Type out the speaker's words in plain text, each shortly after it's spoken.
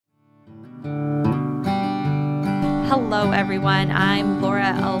Hello, everyone. I'm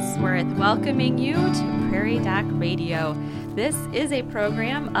Laura Ellsworth, welcoming you to Prairie Doc Radio. This is a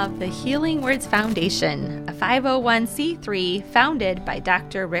program of the Healing Words Foundation, a 501c3 founded by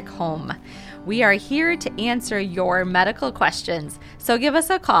Dr. Rick Holm. We are here to answer your medical questions, so give us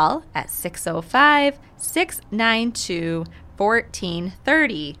a call at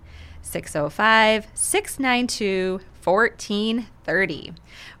 605-692-1430. 605-692-1430.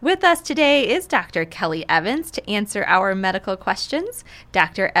 With us today is Dr. Kelly Evans to answer our medical questions.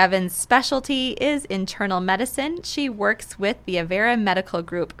 Dr. Evans' specialty is internal medicine. She works with the Avera Medical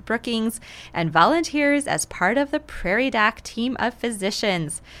Group Brookings and volunteers as part of the Prairie Doc team of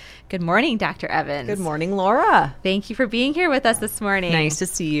physicians. Good morning, Dr. Evans. Good morning, Laura. Thank you for being here with us this morning. Nice to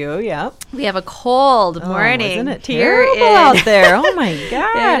see you. Yep. We have a cold morning. Isn't it terrible out there? Oh my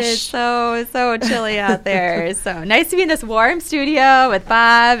gosh. It is so chilly out there. So nice to be in this warm studio with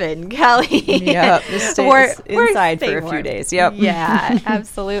Bob and Kelly. Yep. Just stay inside for a few days. Yep. Yeah,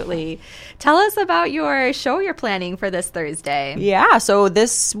 absolutely. Tell us about your show you're planning for this Thursday. Yeah, so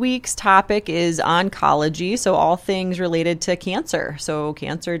this week's topic is oncology, so all things related to cancer. So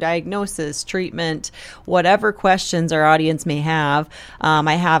cancer diagnosis, treatment, whatever questions our audience may have.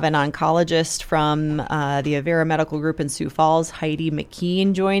 I have an oncologist from the Avera Medical Group in Sioux Falls, Heidi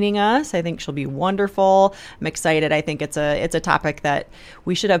McKean, joining us. I think she'll be wonderful. I'm excited. I think it's a topic that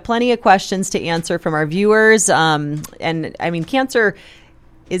we should have plenty of questions to answer from our viewers. And I mean, cancer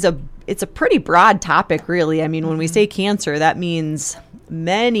is it's a pretty broad topic, really. I mean, when we say cancer, that means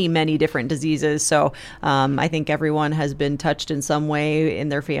many different diseases. So I think everyone has been touched in some way in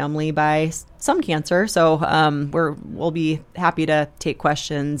their family by some cancer. So we'll be happy to take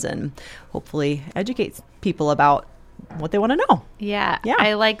questions and hopefully educate people about what they want to know. Yeah.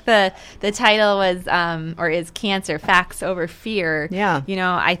 I like the title was or is Cancer Facts Over Fear. Yeah. You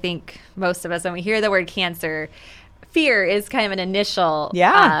know, I think most of us, when we hear the word cancer, fear is kind of an initial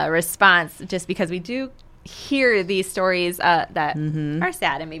response, just because we do hear these stories that are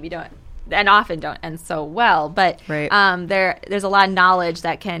sad and maybe often don't end so well. But there's a lot of knowledge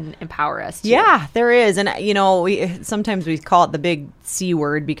that can empower us too. Yeah, there is. And, you know, sometimes we call it the big C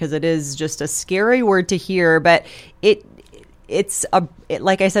word because it is just a scary word to hear, but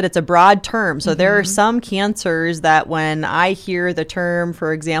like I said, it's a broad term. So there are some cancers that when I hear the term,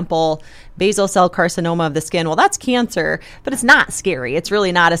 for example, basal cell carcinoma of the skin, well, that's cancer, but it's not scary. It's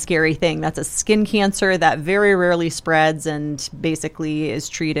really not a scary thing. That's a skin cancer that very rarely spreads and basically is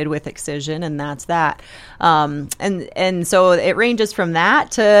treated with excision, and that's that. And so it ranges from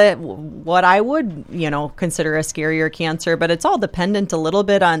that to what I would, consider a scarier cancer, but it's all dependent a little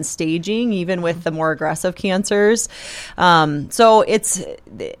bit on staging, even with the more aggressive cancers. So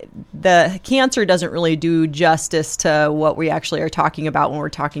the cancer doesn't really do justice to what we actually are talking about when we're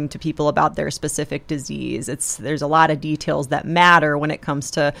talking to people about their specific disease. There's a lot of details that matter when it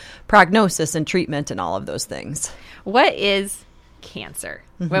comes to prognosis and treatment and all of those things. What is cancer?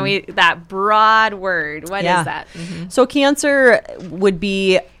 That broad word, what is that? So cancer would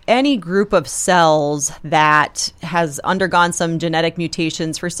be any group of cells that has undergone some genetic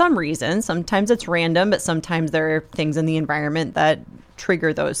mutations for some reason. Sometimes it's random, but sometimes there are things in the environment that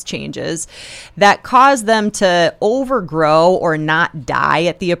trigger those changes that cause them to overgrow or not die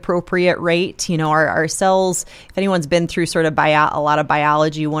at the appropriate rate. Our cells, if anyone's been through sort of a lot of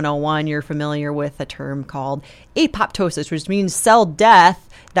biology 101, you're familiar with a term called apoptosis, which means cell death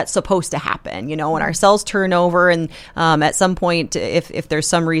that's supposed to happen. When our cells turn over and at some point, if there's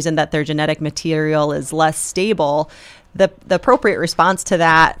some reason that their genetic material is less stable, the appropriate response to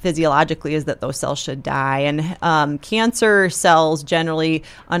that physiologically is that those cells should die. And cancer cells generally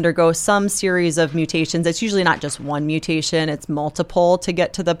undergo some series of mutations. It's usually not just one mutation. It's multiple to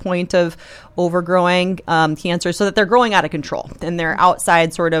get to the point of overgrowing cancer, so that they're growing out of control. And they're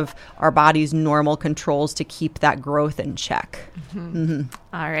outside sort of our body's normal controls to keep that growth in check. All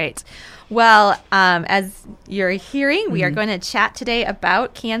right. Well, as you're hearing, we are going to chat today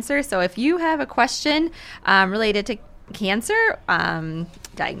about cancer. So if you have a question related to cancer,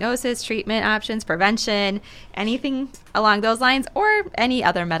 diagnosis, treatment options, prevention, anything along those lines, or any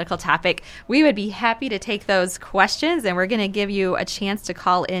other medical topic, we would be happy to take those questions, and we're going to give you a chance to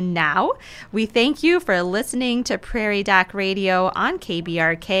call in now. We thank you for listening to Prairie Doc Radio on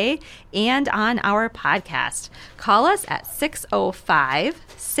KBRK and on our podcast. Call us at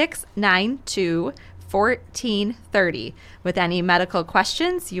 605-692-1430 with any medical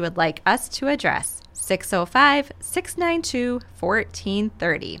questions you would like us to address.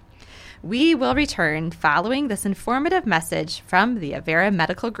 605-692-1430. We will return following this informative message from the Avera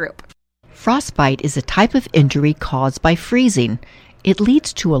Medical Group. Frostbite is a type of injury caused by freezing. It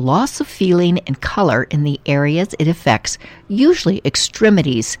leads to a loss of feeling and color in the areas it affects, usually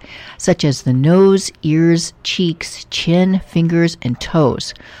extremities, such as the nose, ears, cheeks, chin, fingers, and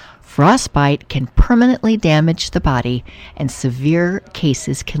toes. Frostbite can permanently damage the body, and severe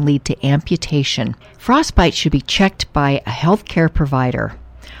cases can lead to amputation. Frostbite should be checked by a healthcare provider.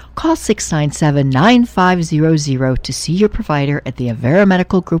 Call 697-9500 to see your provider at the Avera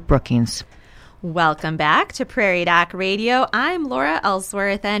Medical Group Brookings. Welcome back to Prairie Doc Radio. I'm Laura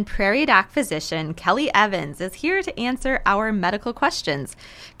Ellsworth, and Prairie Doc physician Kelly Evans is here to answer our medical questions.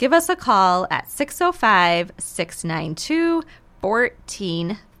 Give us a call at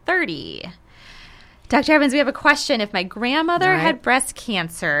 605-692-1430. Dr. Evans, we have a question. If my grandmother had breast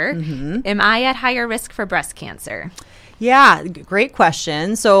cancer, am I at higher risk for breast cancer? Yeah, great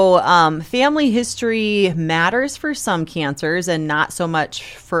question. So family history matters for some cancers and not so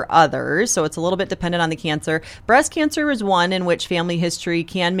much for others. So it's a little bit dependent on the cancer. Breast cancer is one in which family history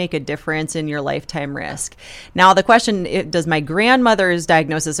can make a difference in your lifetime risk. Now, the question, does my grandmother's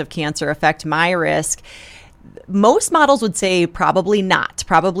diagnosis of cancer affect my risk? Most models would say probably not.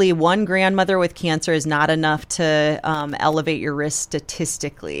 Probably one grandmother with cancer is not enough to elevate your risk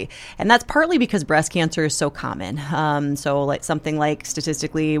statistically. And that's partly because breast cancer is so common. So like something like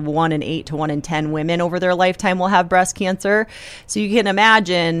statistically 1 in 8 to 1 in 10 women over their lifetime will have breast cancer. So you can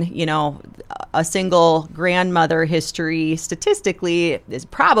imagine, you know, a single grandmother history statistically is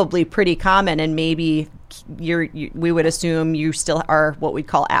probably pretty common, and maybe we would assume you still are what we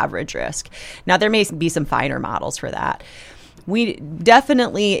call average risk. Now, there may be some finer models for that. We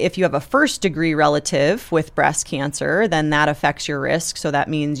definitely, if you have a first degree relative with breast cancer, then that affects your risk. So that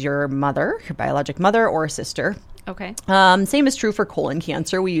means your mother, your biologic mother or sister. Okay. Same is true for colon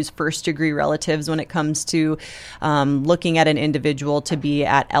cancer. We use first degree relatives when it comes to looking at an individual to be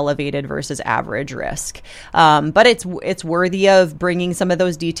at elevated versus average risk. But it's worthy of bringing some of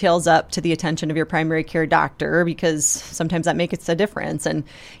those details up to the attention of your primary care doctor, because sometimes that makes a difference. And,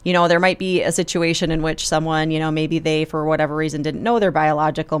 you know, there might be a situation in which someone, you know, maybe they, for whatever reason, didn't know their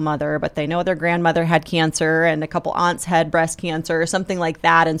biological mother, but they know their grandmother had cancer and a couple aunts had breast cancer or something like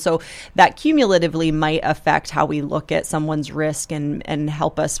that. And so that cumulatively might affect how we look at someone's risk and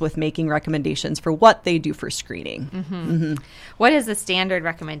help us with making recommendations for what they do for screening. What is the standard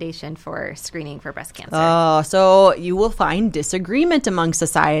recommendation for screening for breast cancer? So you will find disagreement among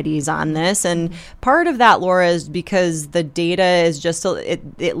societies on this. And part of that, Laura, is because the data is just,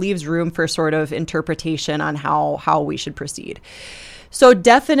 it leaves room for sort of interpretation on how we should proceed. So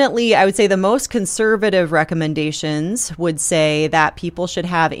definitely, I would say the most conservative recommendations would say that people should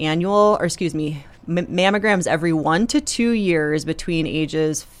have mammograms every 1 to 2 years between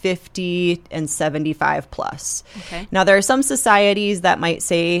ages 50 and 75 plus. Okay. Now, there are some societies that might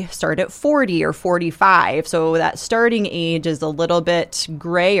say start at 40 or 45. So that starting age is a little bit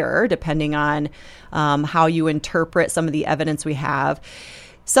grayer depending on how you interpret some of the evidence we have.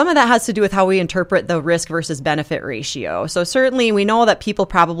 Some of that has to do with how we interpret the risk versus benefit ratio. So certainly we know that people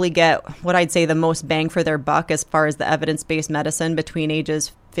probably get what I'd say the most bang for their buck as far as the evidence-based medicine between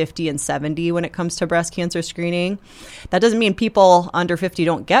ages 50 and 70 when it comes to breast cancer screening. That doesn't mean people under 50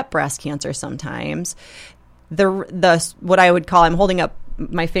 don't get breast cancer sometimes. What I would call, I'm holding up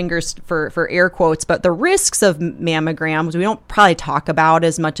my fingers for air quotes, but the risks of mammograms we don't probably talk about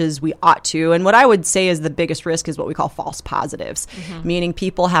as much as we ought to. And what I would say is the biggest risk is what we call false positives, meaning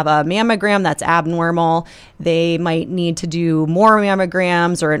people have a mammogram that's abnormal. They might need to do more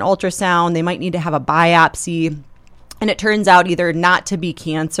mammograms or an ultrasound. They might need to have a biopsy. And it turns out either not to be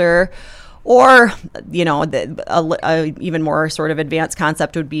cancer, or, you know, a even more sort of advanced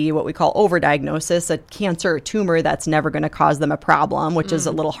concept would be what we call overdiagnosis, a cancer or tumor that's never going to cause them a problem, which is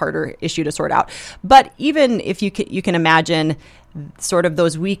a little harder issue to sort out. But even if you can imagine sort of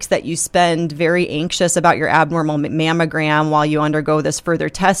those weeks that you spend very anxious about your abnormal mammogram while you undergo this further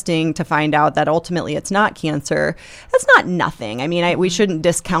testing to find out that ultimately it's not cancer, that's not nothing. I mean, we shouldn't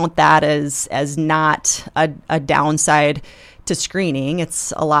discount that as not a downside to screening.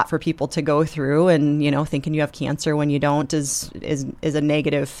 It's a lot for people to go through, and, you know, thinking you have cancer when you don't is a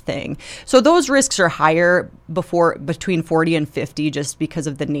negative thing. So those risks are higher between 40 and 50 just because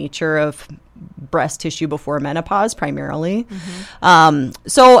of the nature of breast tissue before menopause primarily.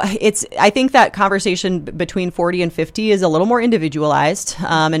 So I think that conversation between 40 and 50 is a little more individualized,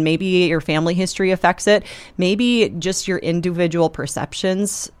 and maybe your family history affects it. Maybe just your individual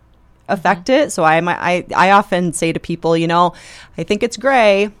perceptions affect it. So I often say to people, you know, I think it's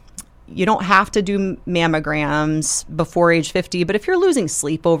gray. you don't have to do mammograms before age 50, but if you're losing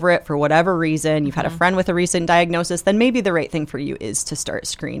sleep over it for whatever reason, you've had a friend with a recent diagnosis, then maybe the right thing for you is to start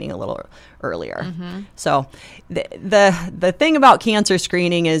screening a little earlier. So the thing about cancer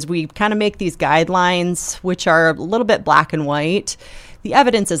screening is we kind of make these guidelines, which are a little bit black and white. The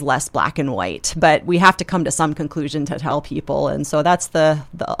evidence is less black and white, but we have to come to some conclusion to tell people. And so that's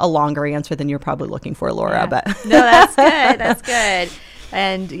a longer answer than you're probably looking for, Laura. Yeah. But no, that's good. That's good.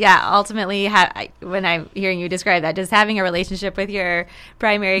 And yeah, ultimately, when I'm hearing you describe that, just having a relationship with your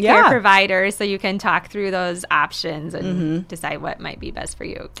primary care provider so you can talk through those options and decide what might be best for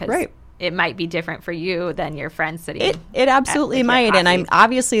you. Because it might be different for you than your friend sitting. It absolutely might. And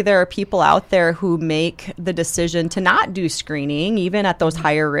obviously there are people out there who make the decision to not do screening, even at those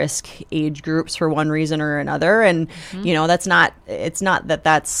higher risk age groups for one reason or another. And, it's not that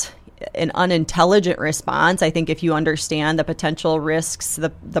that's an unintelligent response. I think if you understand the potential risks,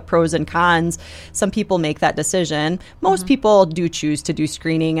 the pros and cons, some people make that decision. Most people do choose to do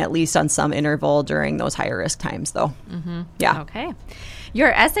screening at least on some interval during those higher risk times, though. Yeah. Okay. Your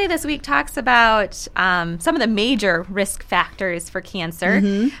essay this week talks about some of the major risk factors for cancer.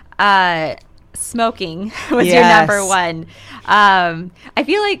 Smoking was your number one. I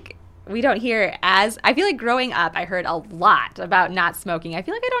feel like we don't hear I feel like growing up, I heard a lot about not smoking. I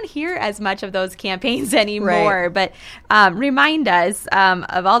feel like I don't hear as much of those campaigns anymore. But remind us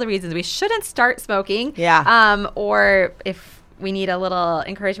of all the reasons we shouldn't start smoking. Or if we need a little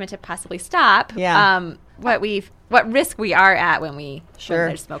encouragement to possibly stop. What risk we are at when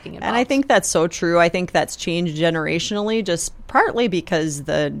there's smoking involved. And I think that's so true. I think that's changed generationally, just partly because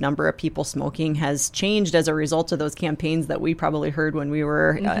the number of people smoking has changed as a result of those campaigns that we probably heard when we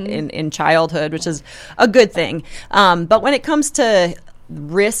were in childhood, which is a good thing. But when it comes to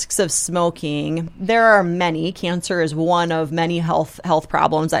risks of smoking, there are many. Cancer is one of many health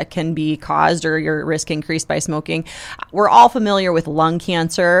problems that can be caused or your risk increased by smoking. We're all familiar with lung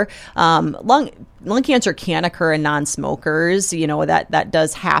cancer. Lung cancer can occur in non-smokers, that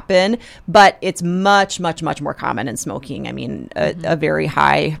does happen, but it's much, much, much more common in smoking. I mean, a very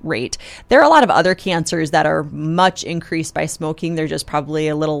high rate. There are a lot of other cancers that are much increased by smoking. They're just probably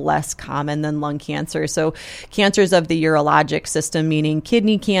a little less common than lung cancer. So cancers of the urologic system, meaning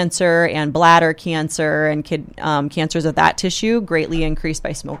kidney cancer and bladder cancer and cancers of that tissue, greatly increased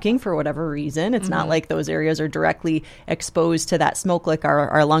by smoking for whatever reason. It's not like those areas are directly exposed to that smoke like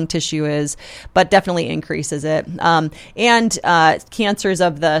our lung tissue is, but definitely increases it. And cancers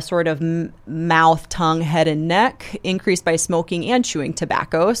of the sort of mouth, tongue, head, and neck increased by smoking and chewing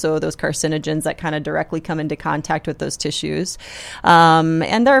tobacco. So those carcinogens that kind of directly come into contact with those tissues.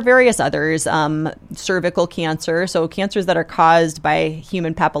 And there are various others. Cervical cancer. So cancers that are caused by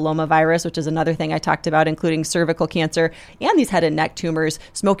human papillomavirus, which is another thing I talked about, including cervical cancer and these head and neck tumors.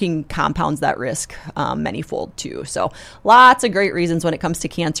 Smoking compounds that risk manyfold too. So lots of great reasons when it comes to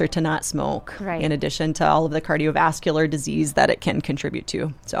cancer to not smoke. Right. In addition to all of the cardiovascular disease that it can contribute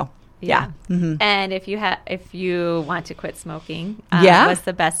to. So, yeah. And if you want to quit smoking, what's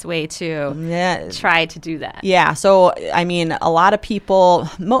the best way to try to do that? Yeah. So, I mean, a lot of people,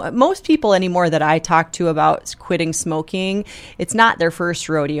 most people anymore that I talk to about quitting smoking, it's not their first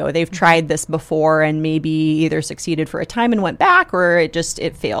rodeo. They've tried this before and maybe either succeeded for a time and went back, or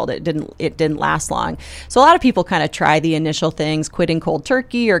it failed. It didn't last long. So a lot of people kind of try the initial things, quitting cold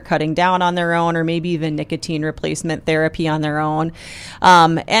turkey or cutting down on their own, or maybe even nicotine replacement therapy on their own.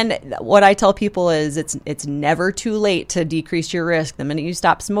 And what I tell people is it's never too late to decrease your risk. The minute you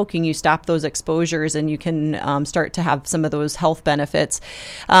stop smoking, you stop those exposures and you can start to have some of those health benefits.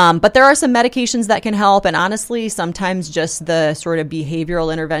 But there are some medications that can help. And honestly, sometimes just the sort of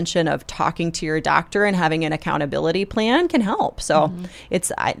behavioral intervention of talking to your doctor and having an accountability plan can help. So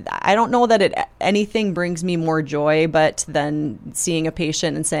I don't know that anything brings me more joy, but than seeing a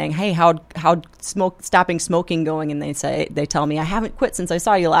patient and saying, hey, how'd stopping smoking going? And they tell me, I haven't quit since I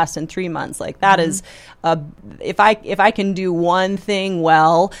saw you last in 3 months. Like that is, if I can do one thing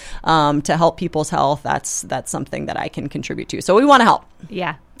well to help people's health, that's something that I can contribute to. So we want to help.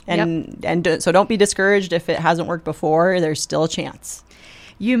 Yeah. So don't be discouraged if it hasn't worked before. There's still a chance.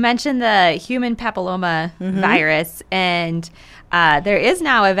 You mentioned the human papilloma virus, and there is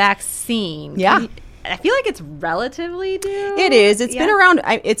now a vaccine. Yeah. I feel like it's relatively new. It is. It's been around.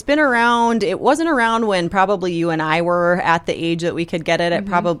 It's been around. It wasn't around when probably you and I were at the age that we could get it. It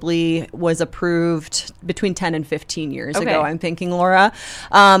probably was approved between 10 and 15 years ago, I'm thinking, Laura.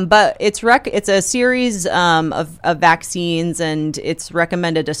 But it's a series of vaccines, and it's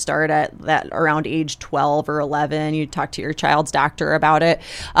recommended to start at that around age 12 or 11. You talk to your child's doctor about it.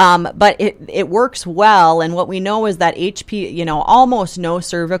 But it works well. And what we know is that almost no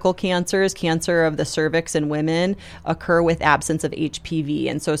cervical cancers, cancer of the cervix in women, occur with absence of HPV.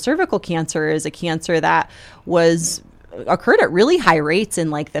 And so cervical cancer is a cancer that occurred at really high rates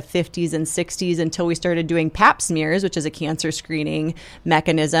in like the 50s and 60s until we started doing pap smears, which is a cancer screening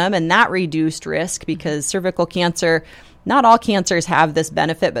mechanism. And that reduced risk because cervical cancer, not all cancers have this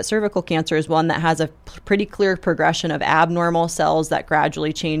benefit, but cervical cancer is one that has a pretty clear progression of abnormal cells that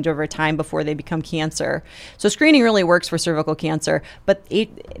gradually change over time before they become cancer. So screening really works for cervical cancer, but an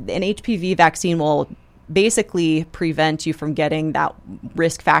HPV vaccine will basically prevent you from getting that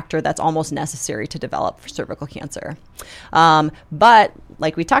risk factor that's almost necessary to develop for cervical cancer. But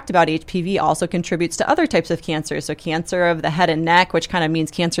like we talked about, HPV also contributes to other types of cancers. So cancer of the head and neck, which kind of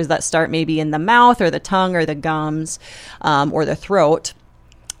means cancers that start maybe in the mouth or the tongue or the gums or the throat.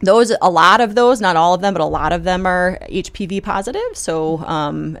 A lot of those, not all of them, but a lot of them are HPV positive. So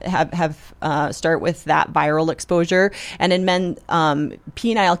start with that viral exposure. And in men,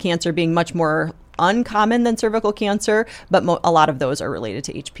 penile cancer being much more uncommon than cervical cancer, but a lot of those are related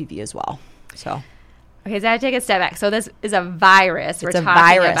to HPV as well. So. Okay, so I take a step back. So this is a virus we're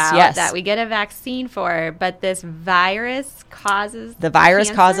talking about that we get a vaccine for, but this virus causes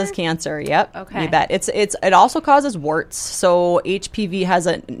causes cancer. Yep. Okay. You bet. It also causes warts. So HPV has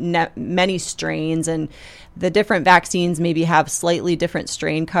many strains, and the different vaccines maybe have slightly different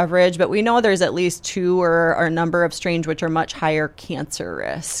strain coverage, but we know there's at least two or a number of strains which are much higher cancer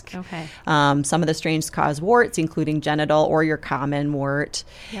risk. Okay. Some of the strains cause warts, including genital or your common wart.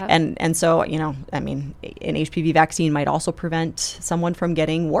 Yep. And so, an HPV vaccine might also prevent someone from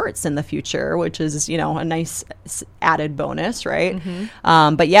getting warts in the future, which is, a nice added bonus, right?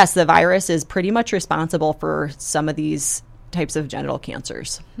 Mm-hmm. But yes, the virus is pretty much responsible for some of these types of genital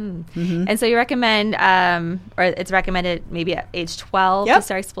cancers. Mm-hmm. And so you recommend, or it's recommended maybe at age 12 to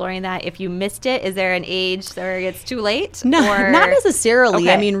start exploring that. If you missed it, is there an age where it's too late? No, not necessarily.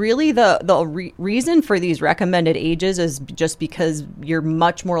 Okay. I mean, really the reason for these recommended ages is just because you're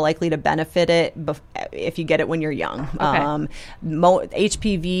much more likely to benefit it if you get it when you're young. Okay.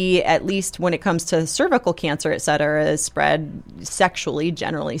 HPV, at least when it comes to cervical cancer, et cetera, is spread sexually,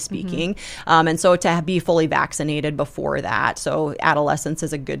 generally speaking. Mm-hmm. And so to be fully vaccinated before that. So adolescence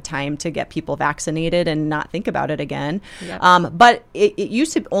is a good time to get people vaccinated and not think about it again. Yep. But it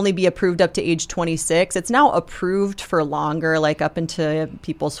used to only be approved up to age 26. It's now approved for longer, like up into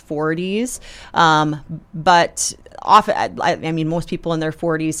people's 40s. But often, most people in their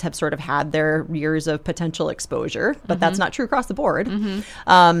 40s have sort of had their years of potential exposure, but that's not true across the board.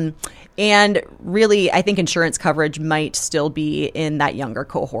 Mm-hmm. And really, I think insurance coverage might still be in that younger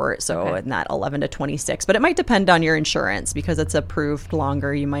cohort, so in that 11 to 26. But it might depend on your insurance because it's approved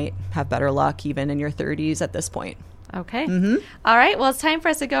longer. You might have better luck even in your 30s at this point. Okay. Mm-hmm. All right. Well, it's time for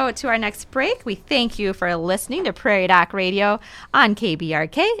us to go to our next break. We thank you for listening to Prairie Doc Radio on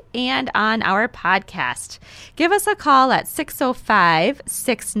KBRK and on our podcast. Give us a call at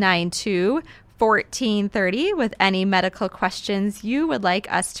 605-692-1430 with any medical questions you would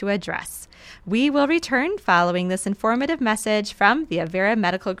like us to address. We will return following this informative message from the Avera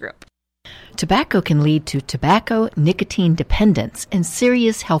Medical Group. Tobacco can lead to tobacco nicotine dependence and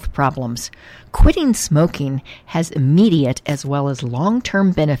serious health problems. Quitting smoking has immediate as well as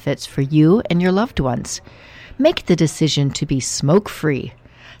long-term benefits for you and your loved ones. Make the decision to be smoke-free.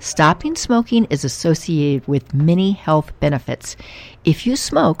 Stopping smoking is associated with many health benefits. If you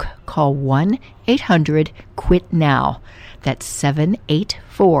smoke, call 1-800-QUIT-NOW. That's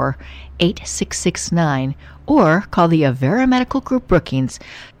 784-8669. Or call the Avera Medical Group Brookings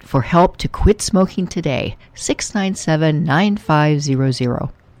for help to quit smoking today,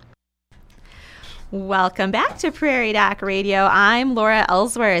 697-9500. Welcome back to Prairie Doc Radio. I'm Laura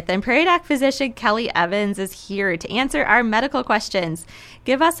Ellsworth, and Prairie Doc physician Kelly Evans is here to answer our medical questions.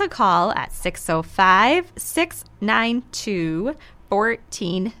 Give us a call at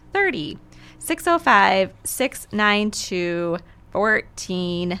 605-692-1430.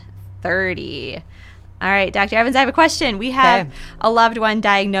 605-692-1430. All right, Dr. Evans, I have a question. We have a loved one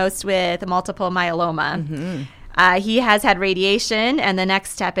diagnosed with multiple myeloma. Mm-hmm. He has had radiation, and the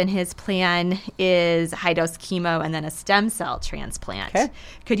next step in his plan is high-dose chemo and then a stem cell transplant. Okay.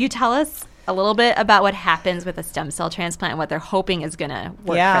 Could you tell us a little bit about what happens with a stem cell transplant and what they're hoping is going to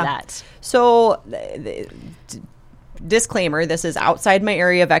work for that. So, disclaimer, this is outside my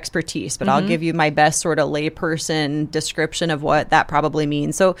area of expertise, but I'll give you my best sort of layperson description of what that probably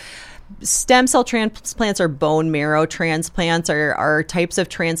means. So, stem cell transplants or bone marrow transplants are types of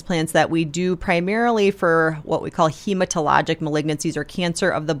transplants that we do primarily for what we call hematologic malignancies or cancer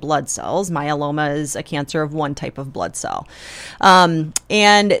of the blood cells. Myeloma is a cancer of one type of blood cell. And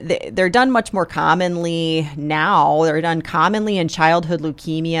they're done much more commonly now. They're done commonly in childhood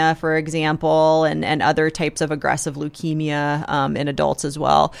leukemia, for example, and other types of aggressive leukemia in adults as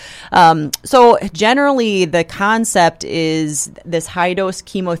well. So generally, the concept is this high-dose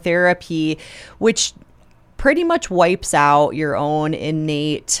chemotherapy, which pretty much wipes out your own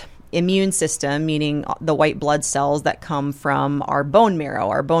innate immune system, meaning the white blood cells that come from our bone marrow.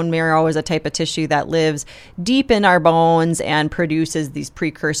 Our bone marrow is a type of tissue that lives deep in our bones and produces these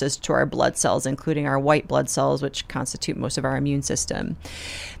precursors to our blood cells, including our white blood cells, which constitute most of our immune system.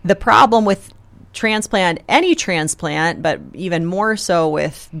 The problem with any transplant, but even more so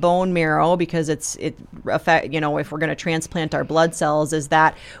with bone marrow, because it affect, if we're going to transplant our blood cells, is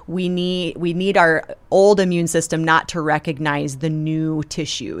that we need our old immune system not to recognize the new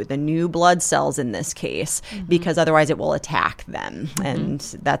tissue, the new blood cells in this case, because otherwise it will attack them, and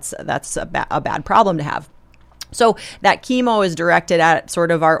that's a bad problem to have. So that chemo is directed at sort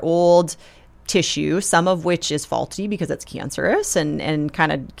of our old tissue, some of which is faulty because it's cancerous and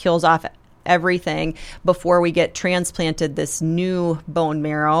kind of kills off everything before we get transplanted this new bone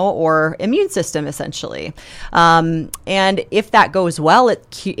marrow or immune system, essentially. And if that goes well, it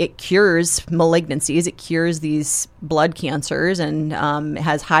cures malignancies, it cures these blood cancers, and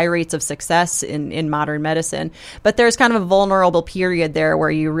has high rates of success in modern medicine. But there's kind of a vulnerable period there where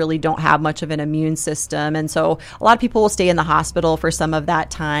you really don't have much of an immune system. And so a lot of people will stay in the hospital for some of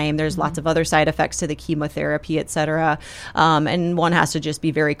that time. There's lots of other side effects to the chemotherapy, et cetera. And one has to just be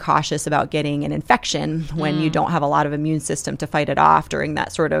very cautious about getting an infection when you don't have a lot of immune system to fight it off during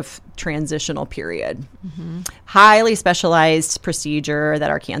that sort of transitional period. Highly specialized procedure that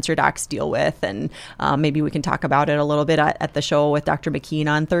our cancer docs deal with, and maybe we can talk about it a little bit at the show with Dr. McKean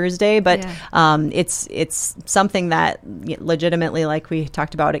on Thursday, but it's something that legitimately, like we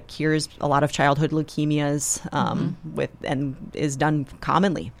talked about, it cures a lot of childhood leukemias and is done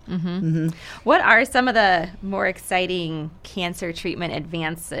commonly. What are some of the more exciting cancer treatment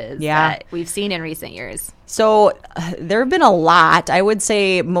advances that we've seen in recent years? So there have been a lot. I would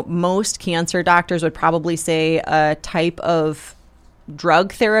say most cancer doctors would probably say a type of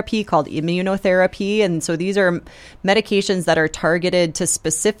drug therapy called immunotherapy. And so these are medications that are targeted to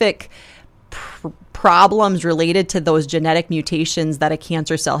specific problems related to those genetic mutations that a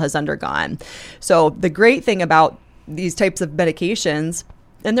cancer cell has undergone. So the great thing about these types of medications,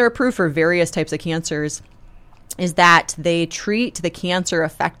 and they're approved for various types of cancers, is that they treat the cancer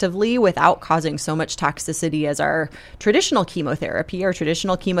effectively without causing so much toxicity as our traditional chemotherapy. Our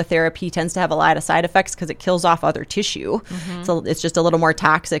traditional chemotherapy tends to have a lot of side effects because it kills off other tissue. So it's just a little more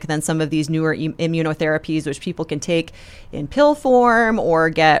toxic than some of these newer immunotherapies, which people can take in pill form or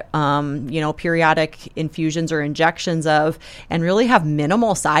get, periodic infusions or injections of, and really have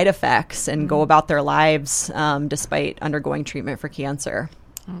minimal side effects and go about their lives despite undergoing treatment for cancer.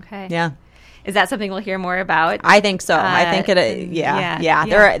 Okay. Yeah. Is that something we'll hear more about? I think so. I think it.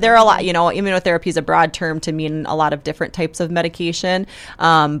 There are a lot. Immunotherapy is a broad term to mean a lot of different types of medication,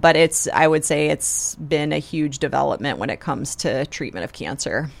 but I would say it's been a huge development when it comes to treatment of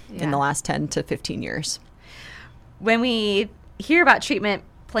cancer in the last 10 to 15 years. When we hear about treatment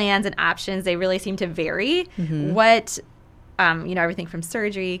plans and options, they really seem to vary. What everything from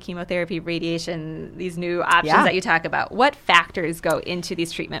surgery, chemotherapy, radiation, these new options that you talk about. What factors go into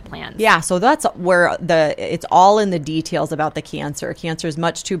these treatment plans? Yeah, so that's where it's all in the details about the cancer. Cancer is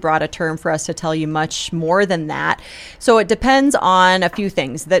much too broad a term for us to tell you much more than that. So it depends on a few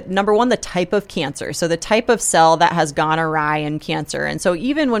things. Number one, the type of cancer. So the type of cell that has gone awry in cancer. And so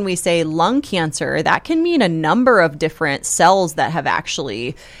even when we say lung cancer, that can mean a number of different cells that have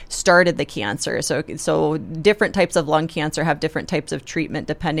actually started the cancer. So different types of lung cancer have different types of treatment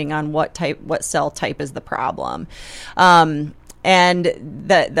depending on what cell type is the problem. And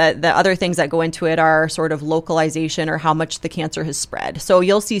the other things that go into it are sort of localization or how much the cancer has spread. So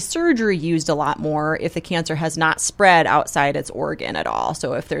you'll see surgery used a lot more if the cancer has not spread outside its organ at all.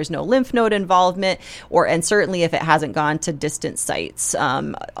 So if there's no lymph node involvement, and certainly if it hasn't gone to distant sites,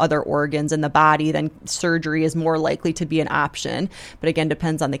 other organs in the body, then surgery is more likely to be an option. But again,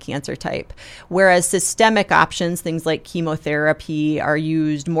 depends on the cancer type. Whereas systemic options, things like chemotherapy, are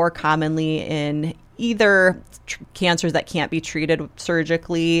used more commonly in either cancers that can't be treated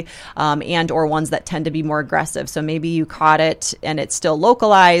surgically and or ones that tend to be more aggressive. So maybe you caught it and it's still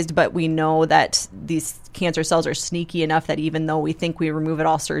localized, but we know that these cancer cells are sneaky enough that even though we think we remove it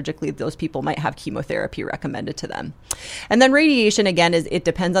all surgically, those people might have chemotherapy recommended to them. And then radiation, again, it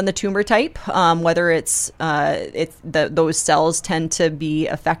depends on the tumor type, whether those cells tend to be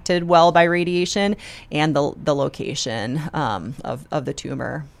affected well by radiation and the location of the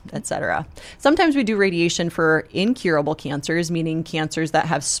tumor, etc. Sometimes we do radiation for incurable cancers, meaning cancers that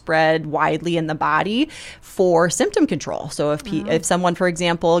have spread widely in the body for symptom control. So if someone, for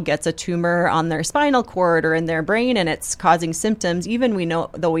example, gets a tumor on their spinal cord or in their brain and it's causing symptoms, even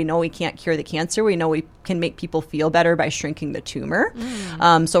though we know we can't cure the cancer, we know we can make people feel better by shrinking the tumor.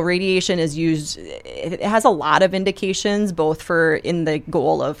 So radiation is used, it has a lot of indications, both in the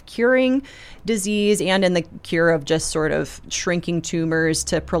goal of curing disease and in the cure of just sort of shrinking tumors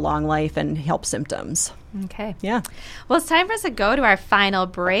to prolong life and help symptoms. Okay. Yeah. Well, it's time for us to go to our final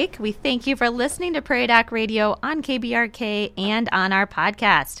break. We thank you for listening to Prairie Doc Radio on KBRK and on our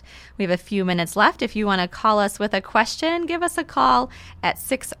podcast. We have a few minutes left. If you want to call us with a question, give us a call at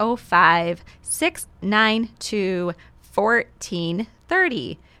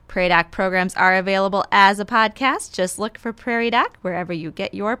 605-692-1430. Prairie Doc programs are available as a podcast. Just look for Prairie Doc wherever you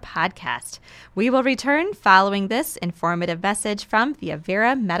get your podcast. We will return following this informative message from the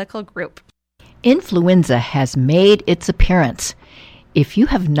Avera Medical Group. Influenza has made its appearance. If you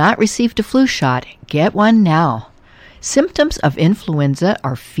have not received a flu shot, get one now. Symptoms of influenza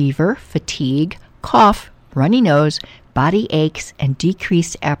are fever, fatigue, cough, runny nose, body aches, and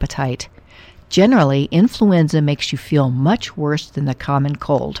decreased appetite. Generally, influenza makes you feel much worse than the common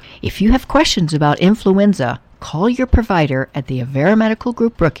cold. If you have questions about influenza, call your provider at the Avera Medical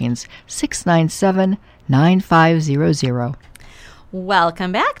Group Brookings, 697-9500.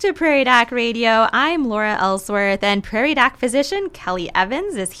 Welcome back to Prairie Doc Radio. I'm Laura Ellsworth, and Prairie Doc physician Kelly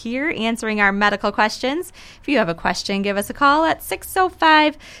Evans is here answering our medical questions. If you have a question, give us a call at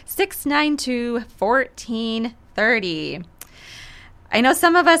 605-692-1430. I know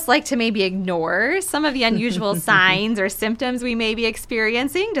some of us like to maybe ignore some of the unusual signs or symptoms we may be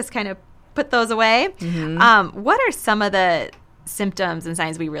experiencing, just kind of put those away. What are some of the symptoms and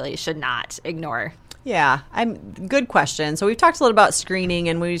signs we really should not ignore? Yeah, good question. So we've talked a little about screening,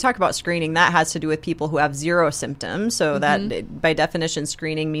 and when we talk about screening, that has to do with people who have zero symptoms. So that, by definition,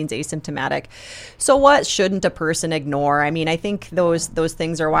 screening means asymptomatic. So what shouldn't a person ignore? I mean, I think those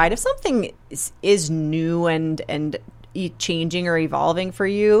things are wide. If something is new and changing or evolving for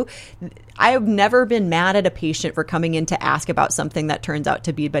you, I have never been mad at a patient for coming in to ask about something that turns out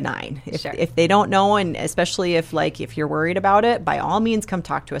to be benign. If they don't know, and especially if you're worried about it, by all means, come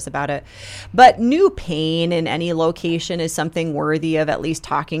talk to us about it. But new pain in any location is something worthy of at least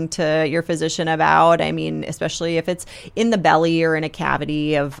talking to your physician about. I mean, especially if it's in the belly or in a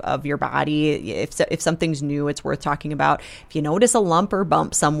cavity of your body. If something's new, it's worth talking about. If you notice a lump or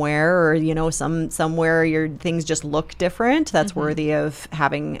bump somewhere, or somewhere your things just look different, that's worthy of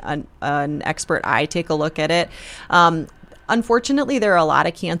having an expert eye take a look at it. Unfortunately, there are a lot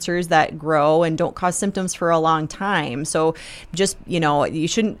of cancers that grow and don't cause symptoms for a long time. So just, you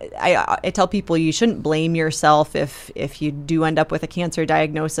shouldn't, I tell people you shouldn't blame yourself if you do end up with a cancer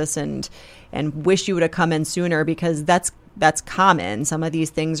diagnosis and wish you would have come in sooner, because that's common. Some of these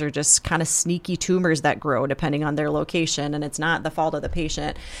things are just kind of sneaky tumors that grow depending on their location, and it's not the fault of the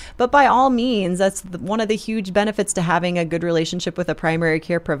patient. But by all means, that's one of the huge benefits to having a good relationship with a primary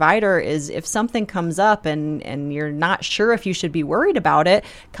care provider is if something comes up and you're not sure if you should be worried about it,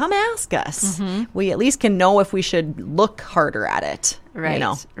 come ask us. We at least can know if we should look harder at it. Right,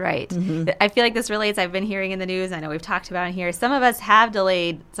 right. I feel like this relates. I've been hearing in the news, I know we've talked about it here, some of us have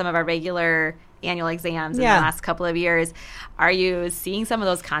delayed some of our regular annual exams in the last couple of years. Are you seeing some of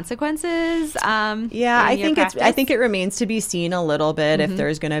those consequences? I think it remains to be seen a little bit if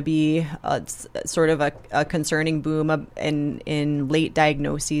there's going to be sort of a concerning boom in late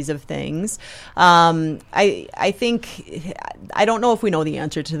diagnoses of things. I think I don't know if we know the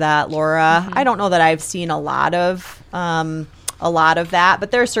answer to that, Laura. I don't know that I've seen a lot of that,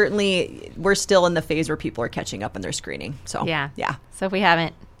 but we're still in the phase where people are catching up in their screening. So yeah. So if we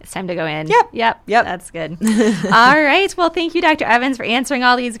haven't, it's time to go in. Yep. That's good. All right. Well, thank you, Dr. Evans, for answering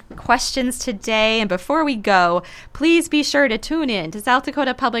all these questions today. And before we go, please be sure to tune in to South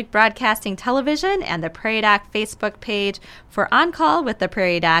Dakota Public Broadcasting Television and the Prairie Doc Facebook page for On Call with the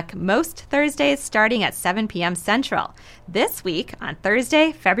Prairie Doc most Thursdays starting at 7 p.m. Central. This week, on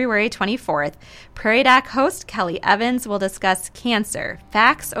Thursday, February 24th, Prairie Doc host Kelly Evans will discuss cancer,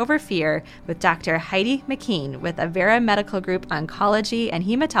 facts over fear with Dr. Heidi McKean with Avera Medical Group Oncology and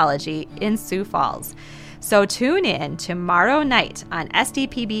Hematology Dermatology in Sioux Falls. So tune in tomorrow night on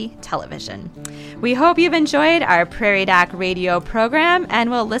SDPB television. We hope you've enjoyed our Prairie Doc radio program, and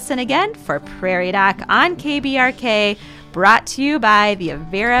will listen again for Prairie Doc on KBRK, brought to you by the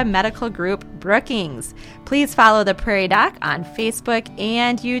Avera Medical Group Brookings. Please follow the Prairie Doc on Facebook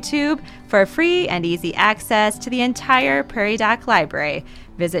and YouTube for free and easy access to the entire Prairie Doc library.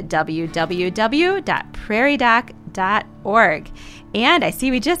 Visit www.prairiedoc.org. And I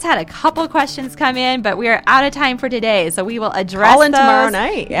see we just had a couple questions come in, but we are out of time for today, so we will address Call in those tomorrow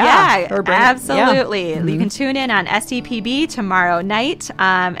night. Yeah, Or bring- absolutely. yeah. You can tune in on SDPB tomorrow night,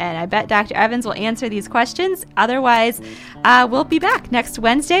 and I bet Dr. Evans will answer these questions. Otherwise, we'll be back next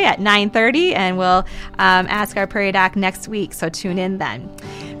Wednesday at 9:30, and we'll ask our Prairie Doc next week, so tune in then.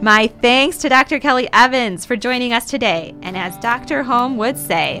 My thanks to Dr. Kelly Evans for joining us today, and as Dr. Holm would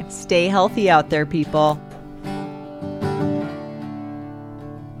say, Stay healthy out there, people.